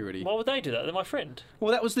calling security. Why would they do that? They're my friend. Well,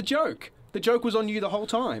 that was the joke. The joke was on you the whole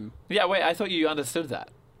time. Yeah, wait, I thought you understood that.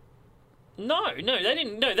 No, they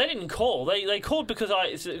didn't. No, they didn't call. They called because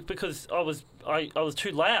I was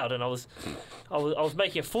too loud, and I was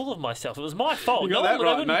making a fool of myself. It was my fault. You got that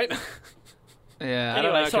right, mate. Yeah.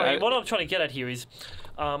 Anyway, sorry. What I'm trying to get at here is,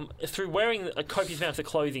 through wearing a copious amounts of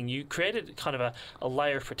clothing, you created kind of a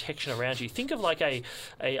layer of protection around you. Think of like a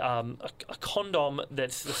condom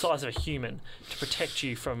that's the size of a human to protect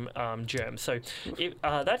you from germs. So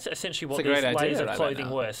that's essentially what these layers of clothing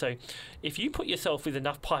were. So if you put yourself with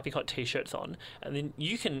enough piping hot T-shirts on, and then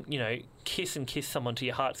you can kiss someone to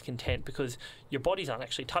your heart's content, because your bodies aren't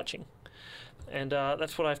actually touching. And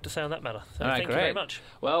that's what I have to say on that matter. So thank you very much.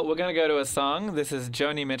 Well, we're going to go to a song. This is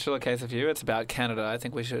Joni Mitchell, A Case of You. It's about Canada. I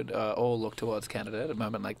think we should all look towards Canada at a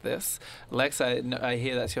moment like this. Lex, I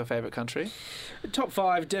hear that's your favourite country. Top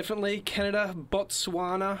 5, definitely. Canada,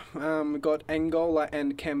 Botswana, got Angola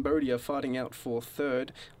and Cambodia fighting out for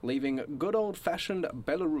third, leaving good old-fashioned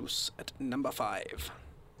Belarus at number 5.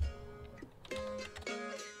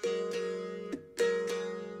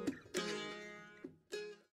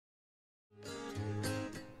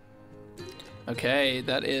 Okay,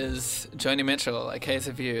 that is Joni Mitchell, A Case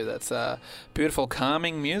of You. That's beautiful,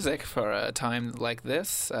 calming music for a time like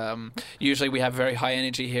this. Usually we have very high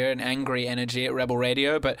energy here and angry energy at Rebel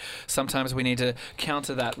Radio, but sometimes we need to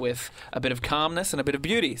counter that with a bit of calmness and a bit of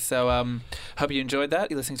beauty. So hope you enjoyed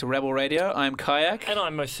that. You're listening to Rebel Radio. I'm Kayak. And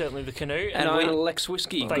I'm most certainly the Canoe. And I'm Lex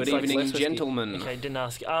Whiskey. Good evening, gentlemen. Okay, didn't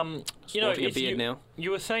ask. Sporting a beard now.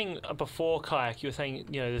 You were saying before, Kayak, you were saying,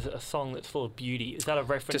 there's a song that's full of beauty. Is that a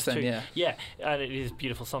reference to... yeah. Yeah, and it is a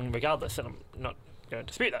beautiful song regardless, and I'm not going to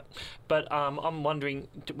dispute that. But I'm wondering,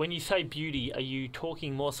 when you say beauty, are you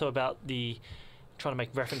talking more so about trying to make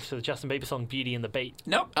reference to the Justin Bieber song Beauty and the Beat?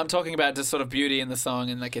 Nope, I'm talking about just sort of beauty in the song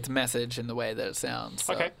and its message and the way that it sounds.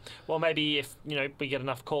 So. Okay, well maybe if we get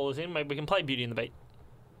enough callers in, maybe we can play Beauty and the Beat.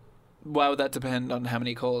 Why would that depend on how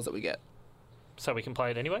many calls that we get? So we can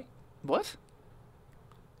play it anyway? What?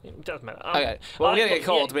 It doesn't matter. Okay. Well, we're going to get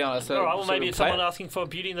called, to be honest. So all right, well, maybe we it's play someone it? asking for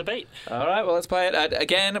Beauty and the Beat. All right, well, let's play it.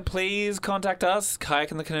 Again, please contact us,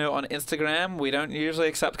 Kayak in the Canoe, on Instagram. We don't usually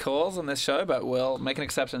accept calls on this show, but we'll make an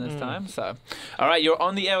exception this time. So, all right, you're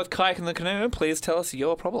on the air with Kayak in the Canoe. Please tell us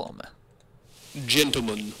your problem.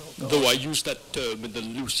 Gentlemen, though I use that term in the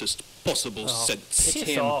loosest possible sense,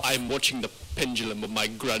 I'm watching the pendulum of my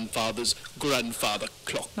grandfather's grandfather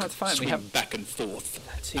clock swing back and forth,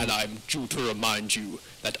 and I'm due to remind you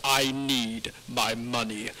that I need my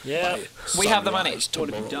money. Yeah, we have the money.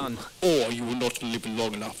 Tomorrow, what have you done? Or you will not live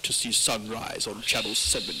long enough to see sunrise on Channel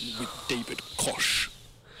 7 with David Koch.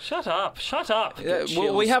 Shut up! Shut up! Yeah,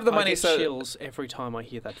 well, we have the money, I get so chills every time I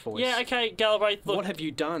hear that voice. Yeah, okay, Galbraith. Look, what have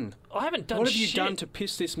you done? I haven't done. What have you shit. done to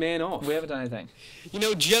piss this man off? We haven't done anything. You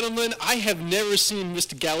know, gentlemen, I have never seen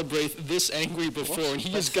Mr. Galbraith this angry before, and he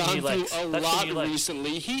has gone through a lot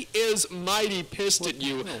recently. He is mighty pissed at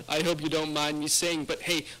you. I hope you don't mind me saying, but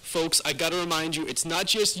hey, folks, I gotta remind you, it's not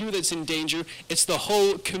just you that's in danger, it's the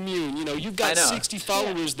whole commune. You know, you've got 60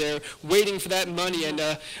 followers there waiting for that money, and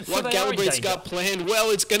what Galbraith's got planned, well,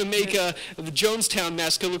 it's gonna make the Jonestown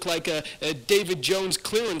massacre look like a David Jones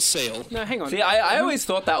clearance sale. No, hang on. See, I always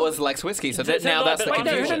thought that was Lex Whiskey, so now that's the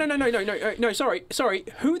confusion. No, sorry.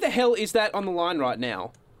 Who the hell is that on the line right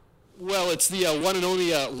now? Well, it's the one and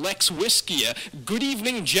only Lex Whiskey. Good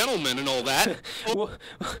evening, gentlemen, and all that. Well,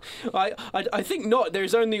 I think not.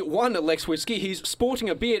 There's only one Lex Whiskey. He's sporting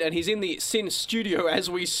a beard, and he's in the Sin studio as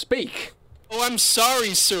we speak. Oh, I'm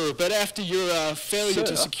sorry, sir, but after your failure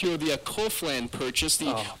to secure the Kaufland purchase,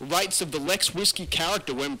 the rights of the Lex Whiskey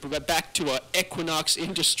character went back to Equinox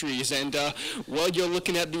Industries, and, well, you're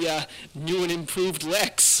looking at the new and improved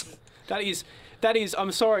Lex. That is,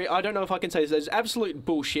 I'm sorry, I don't know if I can say this. That is absolute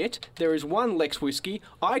bullshit. There is one Lex Whiskey.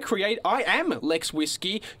 I am Lex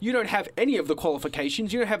Whiskey. You don't have any of the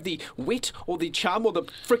qualifications. You don't have the wit or the charm or the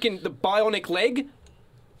bionic leg.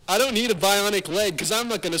 I don't need a bionic leg, because I'm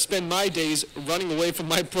not going to spend my days running away from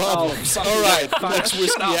my problems. All right, Lex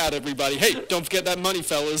Whiskey out, everybody. Hey, don't forget that money,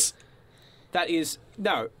 fellas. That is...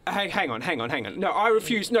 No, hang on. No, I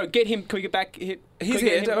refuse. No, get him. Can we get back? He's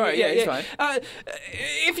here. All right, yeah, he's fine.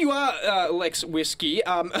 If you are Lex Whiskey,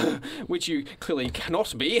 which you clearly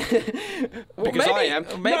cannot be, because I am.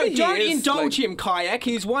 No, don't indulge him, Kayak.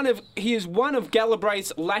 He is one of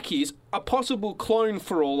Galbraith's lackeys, a possible clone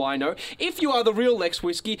for all I know. If you are the real Lex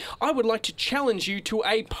Whiskey, I would like to challenge you to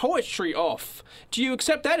a poetry off. Do you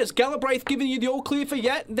accept that? Has Galbraith given you the all clear for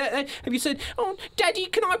yet? Have you said, "Oh, Daddy,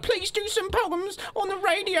 can I please do some poems on the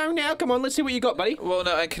radio now"? Come on, let's see what you got, buddy. Well,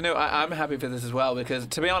 no, Canoe, I'm happy for this as well, because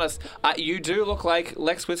to be honest, you do look like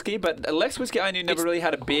Lex Whiskey, but Lex Whiskey I knew never really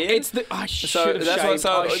had a beard. I should have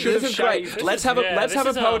shaved. This is great. Let's have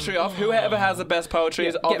a poetry off. Whoever has the best poetry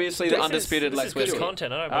is obviously the undisputed Lex Whiskey. This is good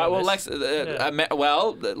content. I don't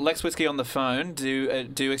mind Lex Whiskey on the phone. Do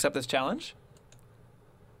you accept this challenge?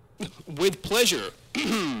 With pleasure.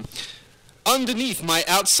 Underneath my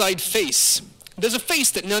outside face, there's a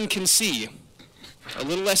face that none can see. A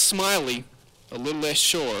little less smiley, a little less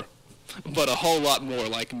sure, but a whole lot more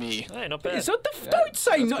like me. Hey, not bad. Don't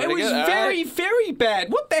say no. It was very, very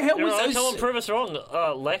bad. What the hell was this? Come on, prove us wrong,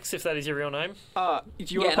 Lex, if that is your real name. Do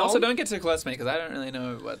you want a and poem? also don't get too close to me, because I don't really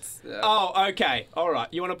know what's... Oh, okay. All right.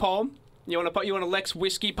 You want a poem? You want a Lex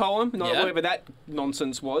Whiskey poem? Not whatever that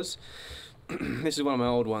nonsense was. This is one of my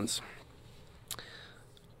old ones.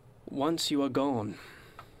 Once you are gone,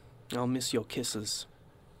 I'll miss your kisses.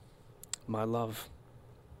 My love.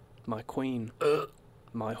 My queen.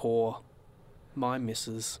 My whore. My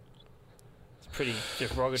missus. It's pretty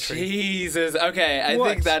derogatory. Jesus. Okay, I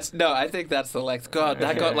think that's the Lex. God,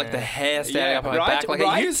 that got like the hair standing up on my back like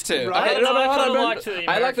it used to. Right. Okay,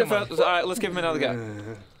 I like the first. All right, let's give him another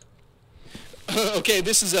go. Okay,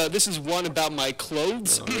 this is one about my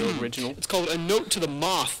clothes. Original. It's called A Note to the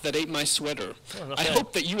Moth That Ate My Sweater. I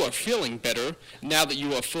hope that you are feeling better now that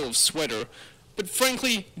you are full of sweater. But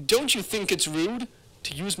frankly, don't you think it's rude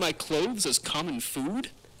to use my clothes as common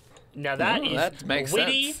food? Now that makes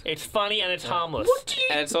witty, sense. it's funny, and it's harmless. What do you...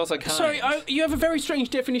 And it's also kind. Sorry, you have a very strange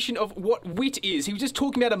definition of what wit is. He was just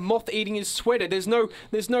talking about a moth eating his sweater. There's no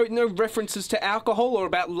references to alcohol or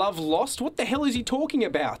about love lost. What the hell is he talking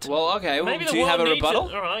about? Well, okay. Maybe do you have a rebuttal?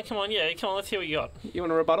 All right, come on, let's hear what you got. You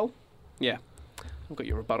want a rebuttal? Yeah. I've got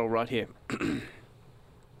your rebuttal right here.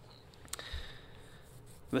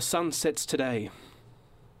 The sun sets today,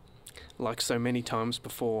 like so many times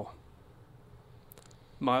before.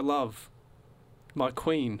 My love, my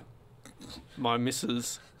queen, my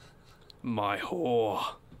missus, my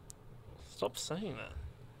whore. Stop saying that.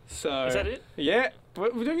 So is that it? Yeah.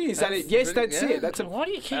 What do you mean? Is that it? Yes, that's it. That's Why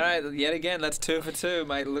do you keep? All right, yet again, that's 2 for 2,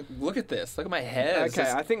 mate. Look at this. Look at my hair. Okay,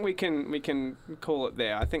 I think we can call it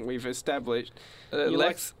there. I think we've established.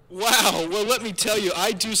 Lex. Wow. Well, let me tell you,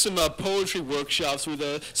 I do some poetry workshops with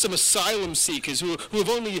some asylum seekers who have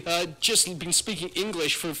only just been speaking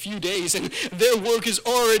English for a few days, and their work is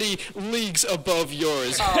already leagues above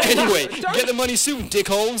yours. Anyway, get the money soon,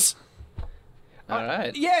 dickholes. All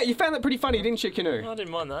right. Yeah, you found that pretty funny, didn't you, Canoe? I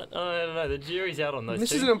didn't mind that. I don't know. The jury's out on those. This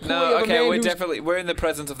two. is an employee of a man we're in the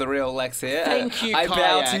presence of the real Lex here. Thank you, I bow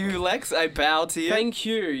Kayak. to you, Lex. I bow to you. Thank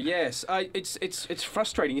you. Yes, it's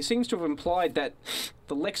frustrating. He seems to have implied that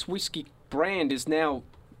the Lex Whiskey brand is now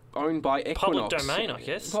owned by Equinox. Public domain, I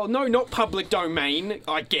guess. Well, no, not public domain,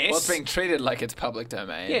 I guess. Well, it's being treated like it's public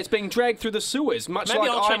domain. Yeah, it's being dragged through the sewers, much Maybe like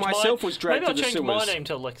I'll I myself was dragged through the Maybe sewers. I'll change my name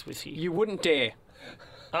to Lex Whiskey. You wouldn't dare.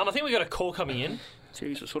 I think we got a call coming in.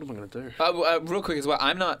 Jesus, what am I going to do? Real quick as well,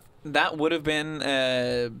 I'm not... That would have been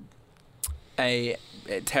a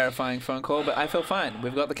terrifying phone call, but I feel fine.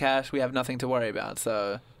 We've got the cash. We have nothing to worry about.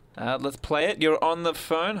 So let's play it. You're on the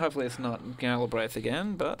phone. Hopefully it's not Galbraith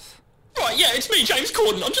again, but... Right, yeah, it's me, James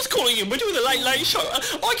Corden. I'm just calling in. We're doing the Late Late Show.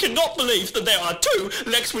 I cannot believe that there are 2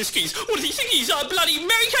 Lex Whiskies. What does he think he's bloody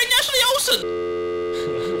Mary-Kate Ashley Olsen?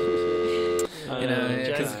 You know,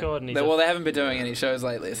 James Corden. They haven't been doing any shows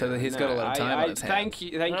lately, so he's got a lot of time on his hands. Thank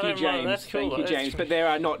you, James. That's cool, Thank you, James. But there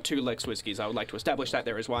are not 2 Lex Whiskies. I would like to establish that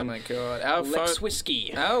there is one. Oh my god, our Lex phone,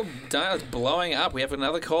 Whiskey. Our dial's blowing up. We have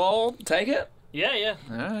another call. Take it. Yeah.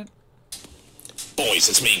 All right. Boys,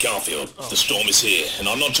 it's me, Garfield. The storm is here, and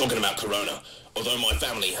I'm not talking about Corona. Although my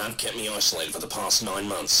family have kept me isolated for the past 9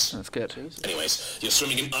 months. That's good. Anyways, you're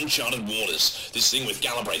swimming in uncharted waters. This thing with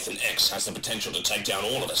Galbraith and X has the potential to take down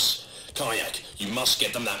all of us. Kayak, you must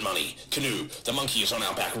get them that money. Canoe, the monkey is on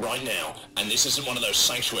our back right now, and this isn't one of those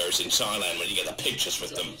sanctuaries in Thailand where you get the pictures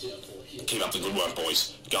with them. Keep up the good work,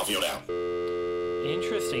 boys. Garfield out.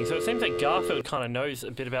 Interesting. So it seems like Garfield kind of knows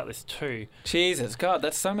a bit about this too. Jesus, God,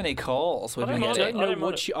 that's so many calls we've been getting.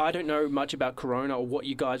 I don't know much about Corona or what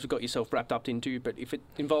you guys have got yourself wrapped up into, but if it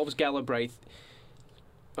involves Galbraith,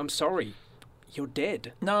 I'm sorry. You're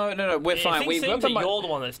dead. No, we're fine. It seems that you're the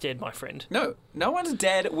one that's dead, my friend. No one's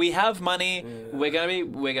dead. We have money. We're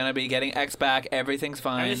gonna be getting X back. Everything's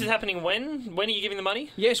fine. And this is happening when? When are you giving the money?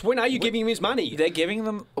 Yes, when are you giving him his money? We're giving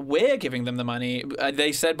them the money.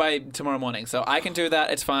 They said by tomorrow morning, so I can do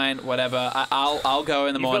that. It's fine. Whatever. I'll go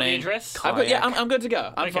in the morning. You've got the address? I'm good to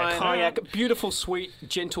go. I'm fine. Kayak, beautiful, sweet,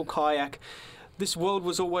 gentle Kayak. This world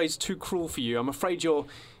was always too cruel for you. I'm afraid you're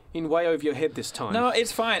in way over your head this time. No,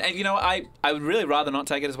 it's fine. And, I would really rather not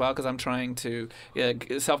take it as well because I'm trying to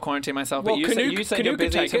self-quarantine myself. Well, but you said you're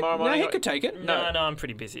busy tomorrow morning. No, he could take it. No, I'm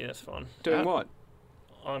pretty busy. That's fine. Doing what?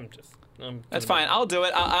 That's fine. I'll do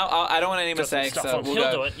it. I don't want any mistakes. So we'll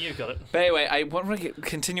He'll do it. You've got it. But anyway, I want to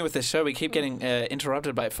continue with this show. We keep getting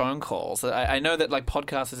interrupted by phone calls. I know that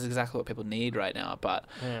podcast is exactly what people need right now, but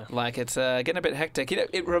it's getting a bit hectic.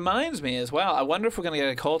 It reminds me as well. I wonder if we're going to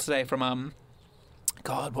get a call today from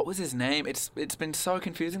God, what was his name? It's been so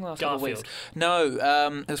confusing the last couple of weeks. No,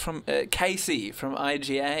 it was from Casey from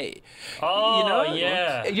IGA. Oh,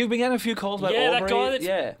 yeah. You've been getting a few calls about Aubrey. That guy that's...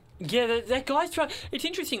 Yeah. Yeah, that guy's trying... It's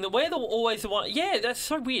interesting that we're always the one... Yeah, that's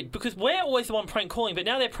so weird, because we're always the one prank calling, but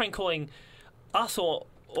now they're prank calling us or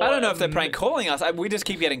I don't know if they're prank calling us. We just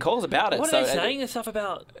keep getting calls about it. What are they saying and stuff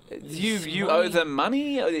about? You owe them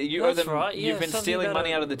money. You owe them. Right. Yeah, you've been stealing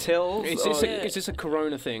money out of the tills. Is this a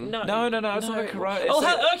Corona thing? No. It's not a Corona.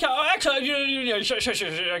 Okay. Actually, sure.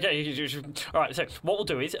 Okay. All right. So what we'll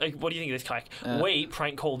do is, what do you think of this, Kayak? We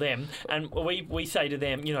prank call them, and we say to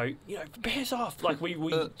them, piss off. Like we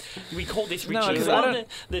call this Richie, the one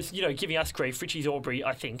that's giving us grief. Richie's Aubrey,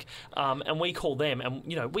 I think, and we call them,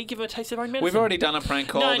 and we give them a taste of their own medicine. We've already done a prank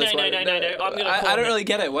call. No. I don't really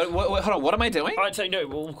get it. What, hold on. What am I doing? All right. So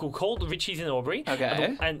we'll call the Richies and Aubrey.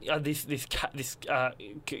 Okay. And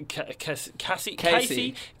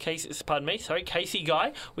Casey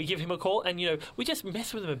guy. We give him a call, and we just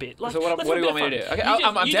mess with him a bit. Like, so what do you want me to do? Okay.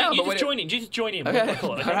 I'm down. You just join in. Okay.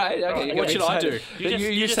 All right. Okay. What should I do?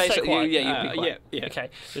 You say so. Yeah. Okay.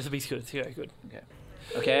 This will be good. Yeah. Good.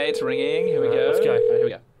 Okay. It's ringing. Here we go. Let's go. Here we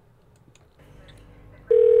go.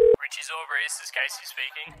 Richie's Aubrey, this is Casey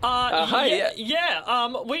speaking. Hi. Yeah.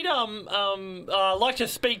 We'd like to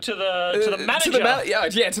speak to the manager.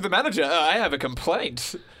 To the manager. I have a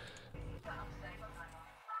complaint.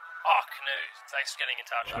 Oh, Canoe. Thanks for getting in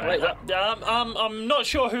touch. Wait, I'm not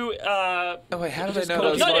sure who. Wait, how do they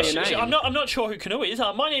know that's your name? I'm not sure who Canoe is.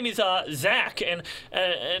 My name is Zach, and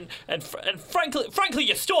frankly,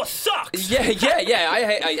 your store sucks. Yeah.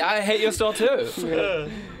 I hate your store too.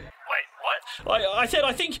 Wait, what? I said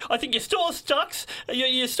I think your store sucks.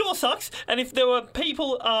 Your store sucks. And if there were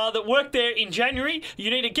people that worked there in January, you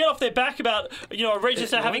need to get off their back about a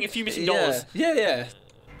register having a few missing dollars. Yeah. Canoe,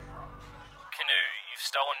 you've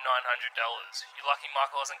stolen $900. You're lucky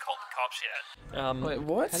Michael hasn't called the cops yet. Wait,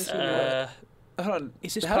 what? Hold on.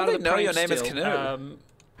 Is this How part do of they the know your prank name is still? Canoe?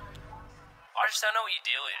 I just don't know what your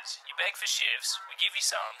deal is. You beg for shifts, we give you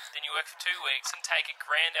some, then you work for 2 weeks and take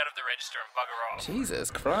 $1,000 out of the register and bugger off.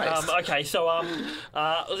 Jesus Christ. Okay, so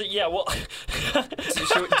yeah, well,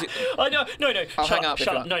 no. I'll Shut hang up.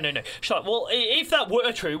 Shut up. No. Shut up. Well, if that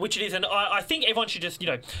were true, which it isn't, I think everyone should just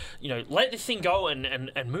let this thing go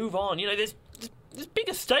and move on. There's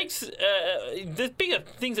bigger stakes. There's bigger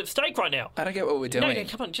things at stake right now. I don't get what we're doing. No,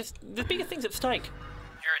 come on, there's bigger things at stake.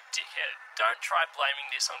 You're a dickhead. Don't try blaming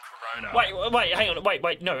this on Corona. Wait, hang on. Wait,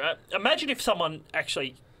 no. Imagine if someone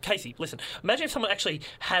actually... Casey, listen. Imagine if someone actually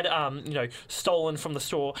had, stolen from the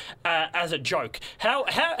store as a joke. How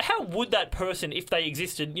would that person, if they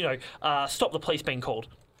existed, stop the police being called?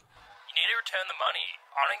 You need to return the money.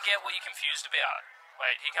 I don't get what you're confused about.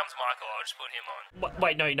 Wait, here comes Michael. I'll just put him on.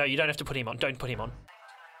 Wait, no, you don't have to put him on. Don't put him on.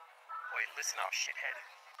 Wait, listen up, shithead.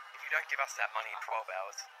 If you don't give us that money in 12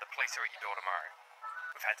 hours, the police are at your door tomorrow.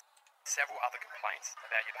 We've had several other complaints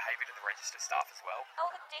about your behaviour to the register staff as well. Oh,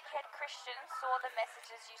 the dickhead Christian saw the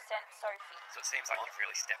messages you sent Sophie. So it seems like you've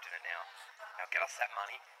really stepped in it now. Now get us that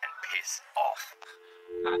money and piss off.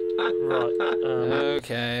 Right.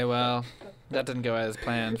 Okay, well, that didn't go as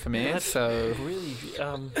planned for me, so... Really,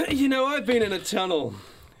 I've been in a tunnel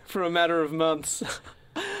for a matter of months.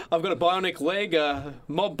 I've got a bionic leg,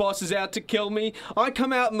 mob boss is out to kill me. I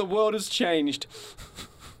come out and the world has changed.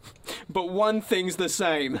 But one thing's the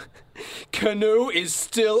same. Canoe is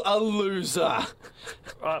still a loser.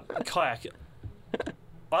 Kayak,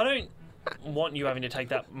 I don't want you having to take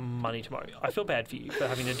that money tomorrow. I feel bad for you for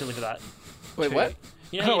having to deliver that. Wait, what?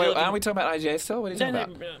 Aren't we talking about IGA still? What are you talking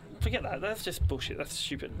about? No, forget that. That's just bullshit. That's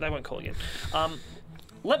stupid. They won't call again. I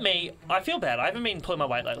feel bad. I haven't been pulling my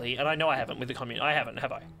weight lately, and I know I haven't with the community. I haven't,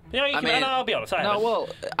 have I? I'll be honest, I haven't. No, well,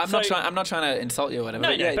 I'm not trying to insult you or whatever.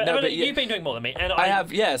 But you've been doing more than me. And I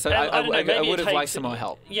have, yeah, so I would have liked takes some more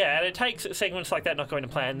help. Yeah, and it takes segments like that not going to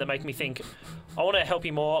plan that make me think, I want to help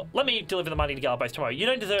you more. Let me deliver the money to Galabase tomorrow. You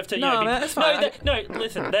don't deserve to... No, man, that's fine. No,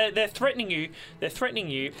 listen, they're threatening you. They're threatening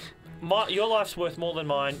you. Your life's worth more than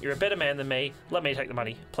mine. You're a better man than me. Let me take the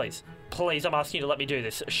money, please. Please, I'm asking you to let me do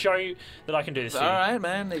this. Show that I can do this. All right,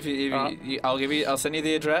 man. I'll send you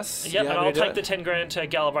the address. Yep, and I'll take the $10,000 to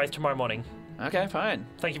Galbraith tomorrow morning. Okay, fine.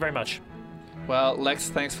 Thank you very much. Well, Lex,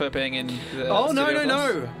 thanks for being in. The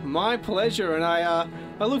No. My pleasure, and I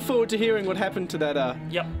look forward to hearing what happened to that.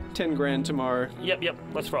 $10,000 tomorrow. Yep.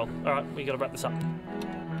 Let's roll. All right, we got to wrap this up.